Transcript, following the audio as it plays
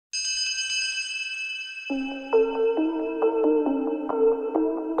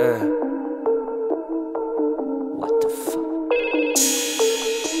What the fuck?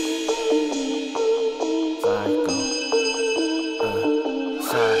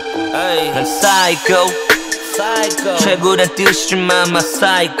 Saiko. Hey. 난 Saiko. 최고란 뜻이지만 my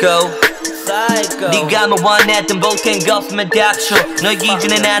Saiko. 네가 뭐 원했던 보탠 거 없으면 닥쳐. 널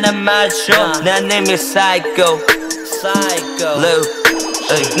기준에 나는 맞춰. 난 내밀 Saiko. Louie.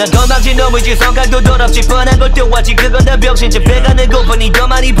 난 건방지 놈이지 성깔도 더럽지 뻔한 걸 또하지 그건 다 병신지 배가 내 고프니 더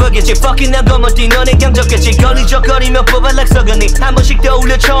많이 벌겠지 Fucking 난 거머띠 너네 강적겠지 거리적거리며 뽑아 like 썩은이 한 번씩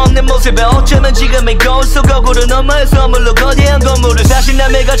떠올려 처음 내 모습에 어쩌면 지금의 거울 속 거울은 엄마의 선물로 거대한 건물을 사실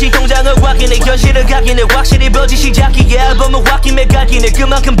난 매일같이 통장을 확인해 현실을 각인해 확실히 버지 시작이에 앨범을 확인해 각인해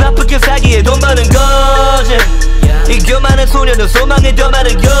그만큼 바쁘게 살기에 돈 많은 거지 이겨 많은 소녀는 소망에 더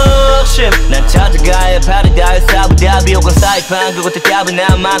많은 욕심 난 찾아가야 paradise 하고 답이 오건 사이판 그것도 답이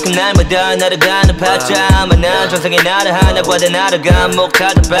난 만큼 날마다 날아가는 파자마 난 전생에 나를 하나고 하다 날아가 목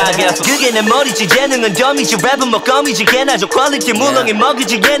찾아봐겠어 그게 내 머리지 재능은 덤이지 랩은 뭐 껌이지 개나 저 퀄리티 물렁이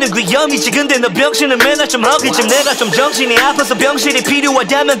먹이지 얘는 위험이지 근데 너 병신은 맨날 좀 허기지 내가 좀 정신이 아파서 병실이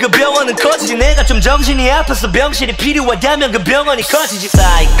필요하다면 그 병원은 커지지 내가 좀 정신이 아파서 병실이 필요하다면 그 병원이 커지지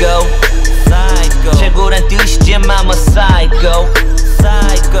Saiko 최고란 뜻이지만 I'm a Saiko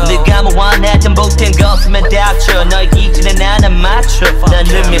네가 뭐 원했던 보탠 거 없으면 닥쳐 널 기준에 나는 맞춰 난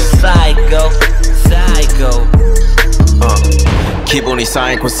놈이 Saiko 기분이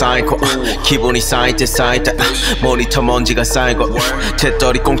쌓이고 기분이 쌓일 때 모니터 먼지가 쌓이고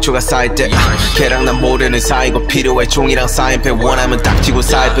재떨이 꽁초가 쌓일 때 걔랑 난 모래는 쌓이고 필요해 종이랑 사인펜 원하면 닥치고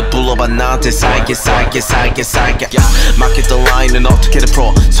사인펜 불러봐 나한테 쌓이게 막혔던 라인은 어떻게든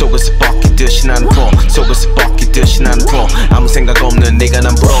풀어 속에서 뻗기듯이 나는 프로 아무 생각 없는 네가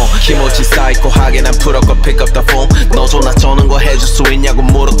난 브로 기모치 쌓이고 하게 난 풀었고 pick up the phone 너도 나 저는 거 해줄 수 있냐고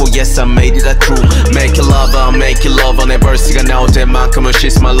물었고 yes I made it a true make it lover 내 verse가 나올 때만큼은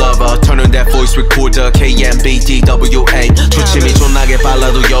she's my lover turning that voice recorder KEMBETWA 초침이 존나게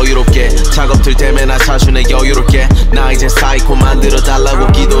빨라도 여유롭게 작업들 때문에 나 자주내 여유롭게 나 이제 사이코 만들어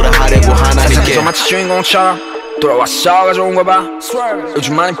달라고 기도를 하려고 하나님께 세상에서 마치 주인공처럼 돌아왔어 가져온 거 봐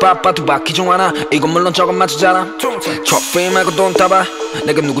요즘 많이 바빠도 바뀌 중 않아 이건 물론 저건 맞추잖아 트로피 말고 돈 따봐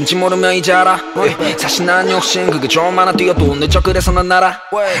내가 누군지 모르면 이제 알아 사실 난 욕심 그게 좀 많아 뛰어도 늦어 그래서 난 알아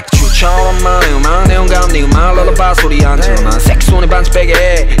주처럼만 음악 내용감 네 음악 러러봐 소리 안 질러 난 색소니 반지 빼게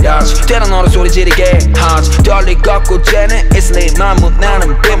해 야지 때론 너를 소리 지르게 하지 떨리 걷고 쟤네 있으니 맘못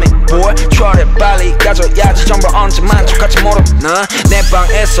나는 비밀 boy 초래 빨리 가져야지 전부 언제 만족할지 모르 나내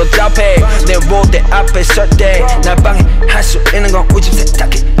방에서 답해 내 무대 앞에 설때 날 방해할 수 있는 건 우집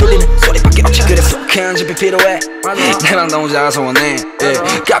세탁기 돌리는 소리밖에 없지 그래서 큰 집이 필요해 내 방 너무 작아서 원해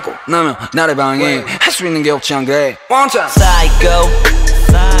깎고 나면 나를 방해 할 수 있는 게 없지 안 그래 One time Saiko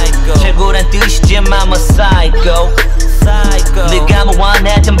최고란 뜻이지만 I'm a Saiko 네가 뭐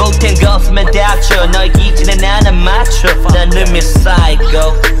원했던 보탠 거 없으면 닥쳐 널 기준에 나는 맞춰 난 놈이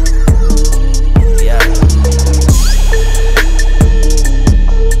Saiko